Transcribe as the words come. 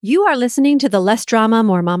You are listening to the Less Drama,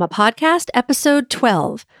 More Mama podcast, episode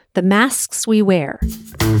 12, The Masks We Wear.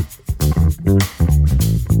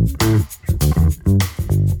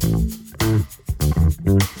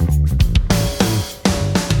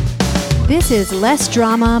 This is Less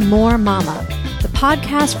Drama, More Mama, the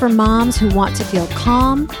podcast for moms who want to feel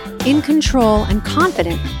calm, in control, and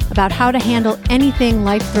confident about how to handle anything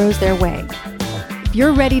life throws their way. If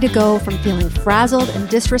you're ready to go from feeling frazzled and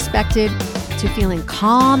disrespected to feeling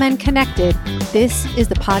calm and connected, this is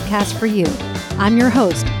the podcast for you. I'm your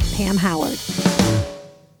host, Pam Howard.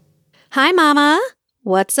 Hi, Mama.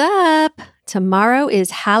 What's up? Tomorrow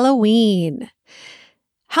is Halloween.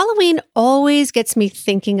 Halloween always gets me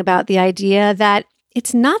thinking about the idea that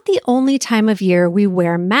it's not the only time of year we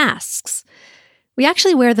wear masks. We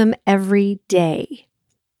actually wear them every day.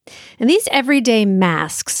 And these everyday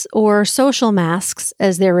masks, or social masks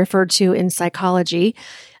as they're referred to in psychology,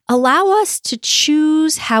 allow us to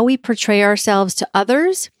choose how we portray ourselves to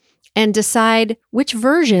others and decide which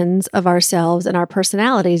versions of ourselves and our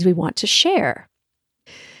personalities we want to share.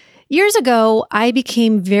 Years ago, I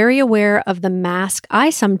became very aware of the mask I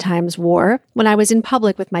sometimes wore when I was in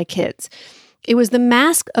public with my kids. It was the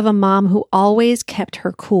mask of a mom who always kept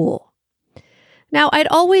her cool. Now, I'd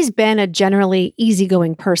always been a generally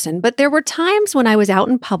easygoing person, but there were times when I was out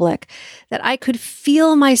in public that I could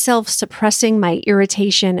feel myself suppressing my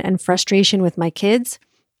irritation and frustration with my kids.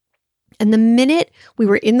 And the minute we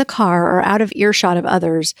were in the car or out of earshot of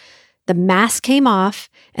others, the mask came off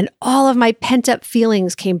and all of my pent-up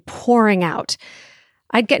feelings came pouring out.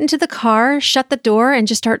 I'd get into the car, shut the door, and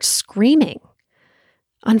just start screaming.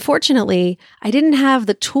 Unfortunately, I didn't have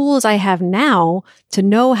the tools I have now to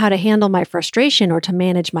know how to handle my frustration or to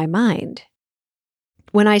manage my mind.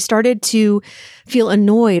 When I started to feel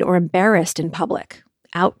annoyed or embarrassed in public,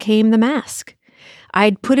 out came the mask.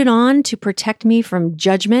 I'd put it on to protect me from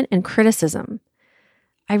judgment and criticism.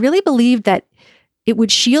 I really believed that it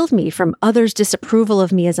would shield me from others' disapproval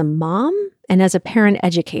of me as a mom and as a parent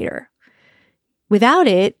educator. Without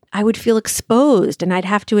it, I would feel exposed and I'd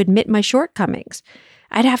have to admit my shortcomings.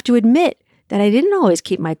 I'd have to admit that I didn't always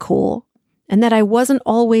keep my cool and that I wasn't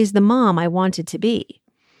always the mom I wanted to be.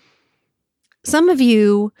 Some of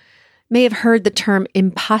you may have heard the term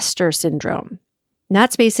imposter syndrome. And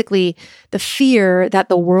that's basically the fear that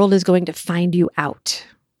the world is going to find you out.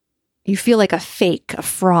 You feel like a fake, a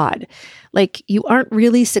fraud, like you aren't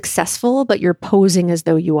really successful, but you're posing as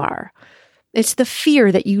though you are. It's the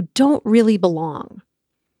fear that you don't really belong.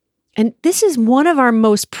 And this is one of our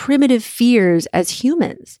most primitive fears as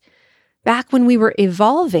humans. Back when we were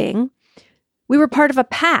evolving, we were part of a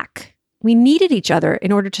pack. We needed each other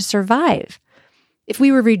in order to survive. If we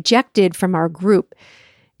were rejected from our group,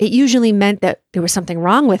 it usually meant that there was something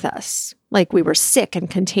wrong with us, like we were sick and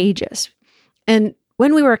contagious. And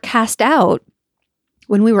when we were cast out,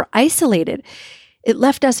 when we were isolated, it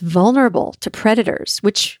left us vulnerable to predators,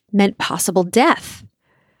 which meant possible death.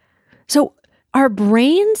 So our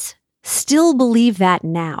brains still believe that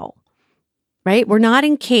now, right? We're not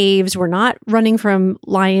in caves. We're not running from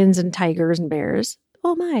lions and tigers and bears.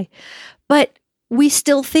 Oh my. But we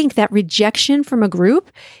still think that rejection from a group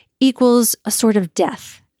equals a sort of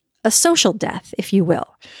death, a social death, if you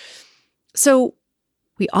will. So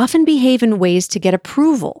we often behave in ways to get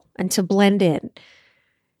approval and to blend in.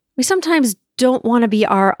 We sometimes don't want to be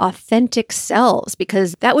our authentic selves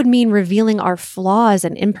because that would mean revealing our flaws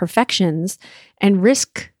and imperfections and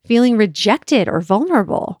risk feeling rejected or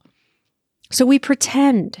vulnerable. So we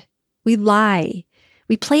pretend, we lie,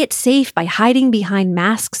 we play it safe by hiding behind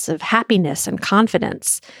masks of happiness and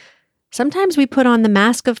confidence. Sometimes we put on the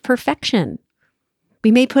mask of perfection.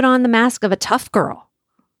 We may put on the mask of a tough girl,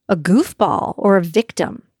 a goofball, or a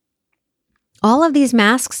victim. All of these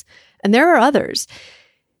masks, and there are others,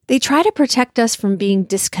 they try to protect us from being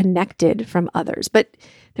disconnected from others, but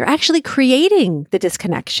they're actually creating the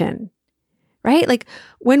disconnection, right? Like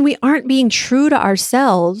when we aren't being true to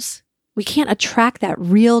ourselves, we can't attract that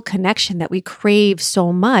real connection that we crave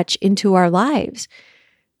so much into our lives.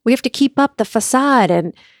 We have to keep up the facade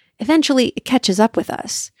and eventually it catches up with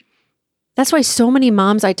us. That's why so many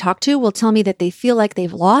moms I talk to will tell me that they feel like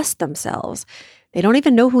they've lost themselves. They don't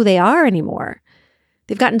even know who they are anymore.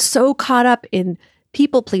 They've gotten so caught up in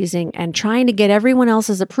people-pleasing and trying to get everyone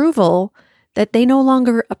else's approval that they no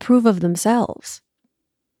longer approve of themselves.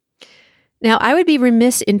 Now, I would be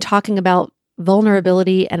remiss in talking about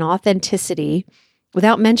vulnerability and authenticity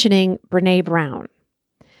without mentioning Brené Brown.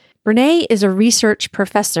 Brené is a research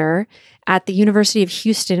professor at the University of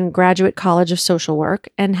Houston Graduate College of Social Work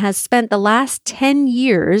and has spent the last 10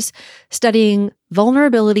 years studying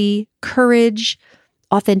vulnerability, courage,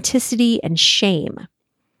 authenticity, and shame.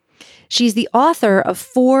 She's the author of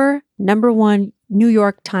 4 #1 New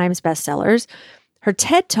York Times bestsellers. Her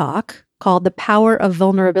TED Talk, called The Power of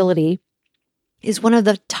Vulnerability, is one of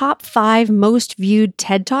the top 5 most viewed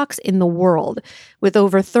TED Talks in the world, with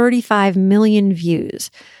over 35 million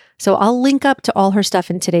views. So I'll link up to all her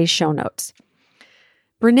stuff in today's show notes.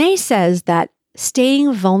 Brene says that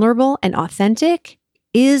staying vulnerable and authentic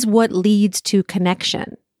is what leads to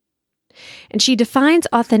connection. And she defines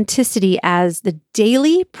authenticity as the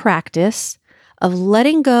daily practice of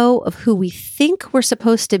letting go of who we think we're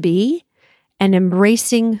supposed to be and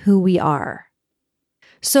embracing who we are.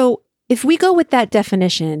 So if we go with that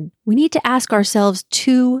definition, we need to ask ourselves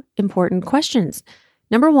 2 important questions.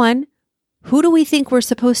 Number 1, who do we think we're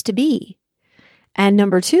supposed to be? And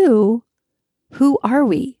number 2, who are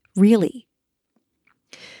we really?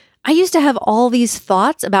 I used to have all these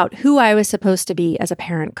thoughts about who I was supposed to be as a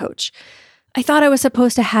parent coach. I thought I was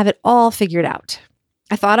supposed to have it all figured out.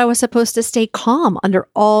 I thought I was supposed to stay calm under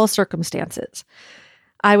all circumstances.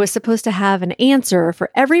 I was supposed to have an answer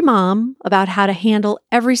for every mom about how to handle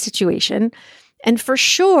every situation. And for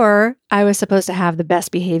sure, I was supposed to have the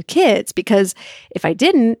best behaved kids, because if I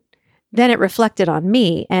didn't, then it reflected on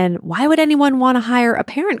me. And why would anyone want to hire a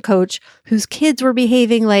parent coach whose kids were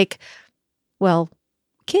behaving like, well,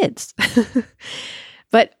 kids?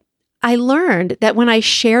 But I learned that when I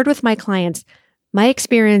shared with my clients my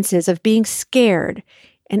experiences of being scared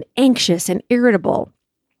and anxious and irritable,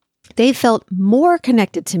 they felt more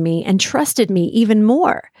connected to me and trusted me even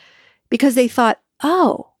more, because they thought,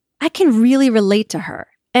 oh, I can really relate to her.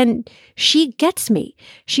 And she gets me.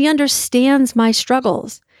 She understands my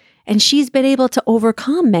struggles. And she's been able to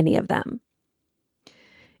overcome many of them.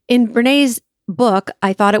 In Brene's book,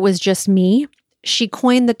 I Thought It Was Just Me, she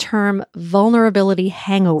coined the term vulnerability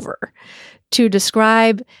hangover to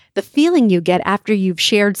describe the feeling you get after you've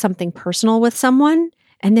shared something personal with someone.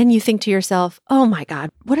 And then you think to yourself, oh my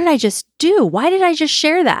God, what did I just do? Why did I just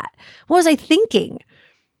share that? What was I thinking?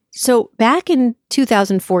 So back in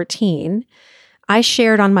 2014, I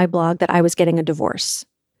shared on my blog that I was getting a divorce.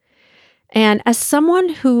 And as someone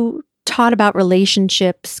who taught about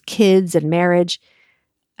relationships, kids, and marriage,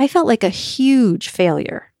 I felt like a huge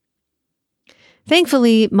failure.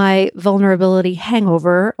 Thankfully, my vulnerability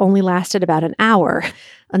hangover only lasted about an hour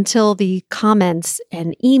until the comments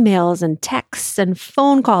and emails and texts and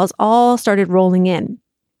phone calls all started rolling in.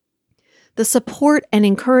 The support and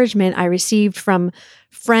encouragement I received from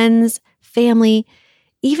friends, family,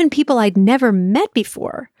 even people I'd never met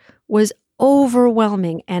before was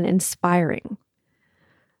overwhelming and inspiring.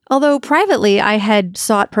 Although privately, I had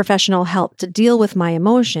sought professional help to deal with my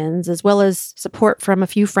emotions, as well as support from a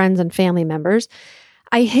few friends and family members,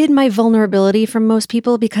 I hid my vulnerability from most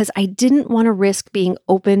people because I didn't want to risk being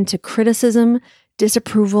open to criticism,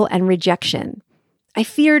 disapproval, and rejection. I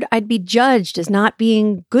feared I'd be judged as not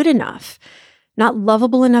being good enough, not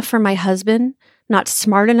lovable enough for my husband, not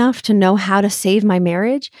smart enough to know how to save my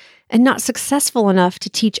marriage, and not successful enough to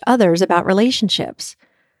teach others about relationships.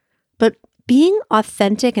 But being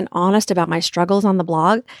authentic and honest about my struggles on the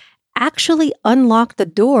blog actually unlocked the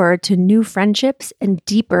door to new friendships and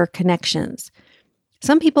deeper connections.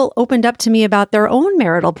 Some people opened up to me about their own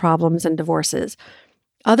marital problems and divorces.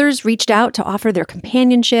 Others reached out to offer their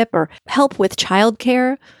companionship or help with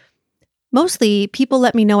childcare. Mostly, people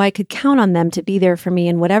let me know I could count on them to be there for me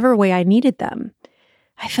in whatever way I needed them.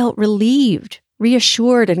 I felt relieved,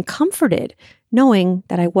 reassured, and comforted, knowing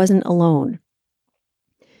that I wasn't alone.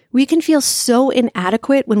 We can feel so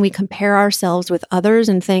inadequate when we compare ourselves with others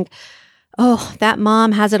and think, oh, that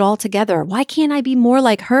mom has it all together. Why can't I be more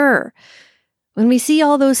like her? When we see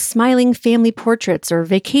all those smiling family portraits or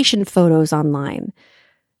vacation photos online.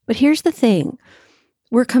 But here's the thing.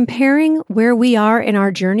 We're comparing where we are in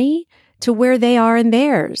our journey to where they are in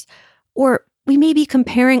theirs. Or we may be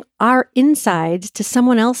comparing our insides to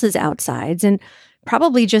someone else's outsides and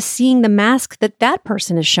probably just seeing the mask that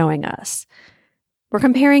person is showing us. We're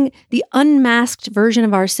comparing the unmasked version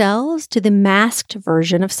of ourselves to the masked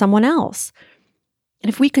version of someone else. And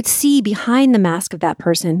if we could see behind the mask of that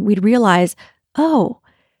person, we'd realize, oh,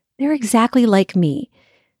 they're exactly like me.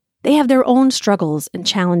 They have their own struggles and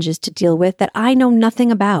challenges to deal with that I know nothing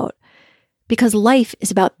about, because life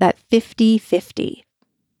is about that 50-50.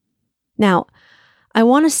 Now, I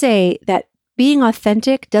want to say that being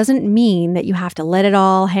authentic doesn't mean that you have to let it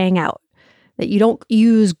all hang out, that you don't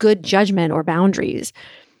use good judgment or boundaries.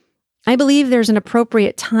 I believe there's an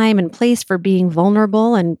appropriate time and place for being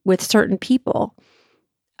vulnerable and with certain people.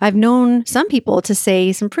 I've known some people to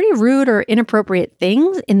say some pretty rude or inappropriate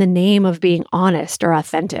things in the name of being honest or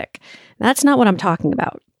authentic. That's not what I'm talking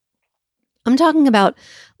about. I'm talking about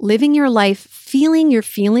living your life feeling your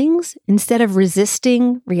feelings instead of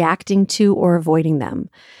resisting, reacting to, or avoiding them.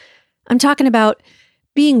 I'm talking about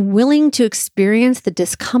being willing to experience the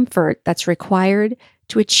discomfort that's required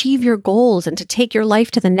to achieve your goals and to take your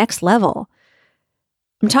life to the next level.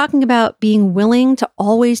 I'm talking about being willing to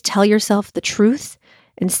always tell yourself the truth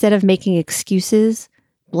instead of making excuses,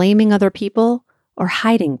 blaming other people, or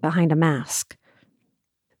hiding behind a mask.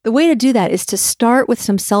 The way to do that is to start with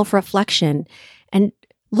some self-reflection and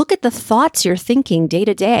look at the thoughts you're thinking day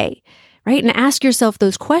to day, right? And ask yourself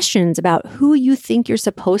those questions about who you think you're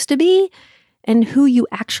supposed to be and who you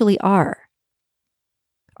actually are.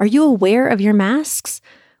 Are you aware of your masks?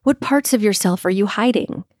 What parts of yourself are you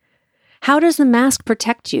hiding? How does the mask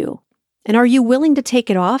protect you? And are you willing to take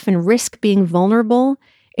it off and risk being vulnerable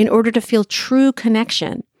in order to feel true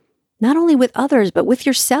connection, not only with others, but with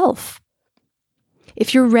yourself?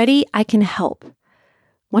 If you're ready, I can help.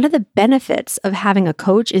 One of the benefits of having a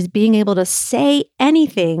coach is being able to say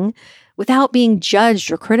anything without being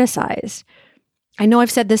judged or criticized. I know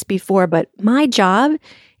I've said this before, but my job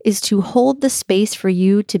is to hold the space for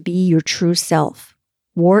you to be your true self,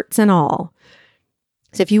 warts and all.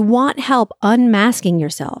 So if you want help unmasking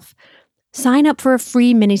yourself, sign up for a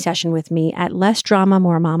free mini session with me at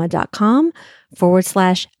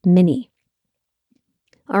lessdramamoremama.com/mini.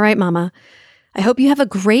 All right, Mama. I hope you have a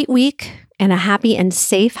great week and a happy and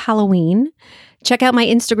safe Halloween. Check out my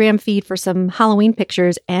Instagram feed for some Halloween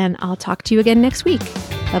pictures, and I'll talk to you again next week.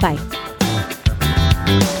 Bye-bye.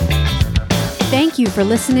 Thank you for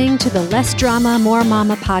listening to the Less Drama, More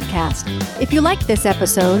Mama podcast. If you liked this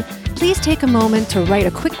episode, please take a moment to write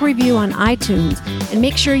a quick review on iTunes and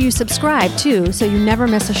make sure you subscribe too so you never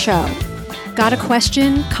miss a show. Got a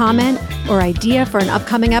question, comment, or idea for an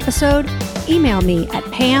upcoming episode? Email me at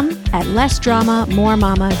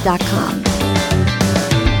pam@lessdramamoremama.com.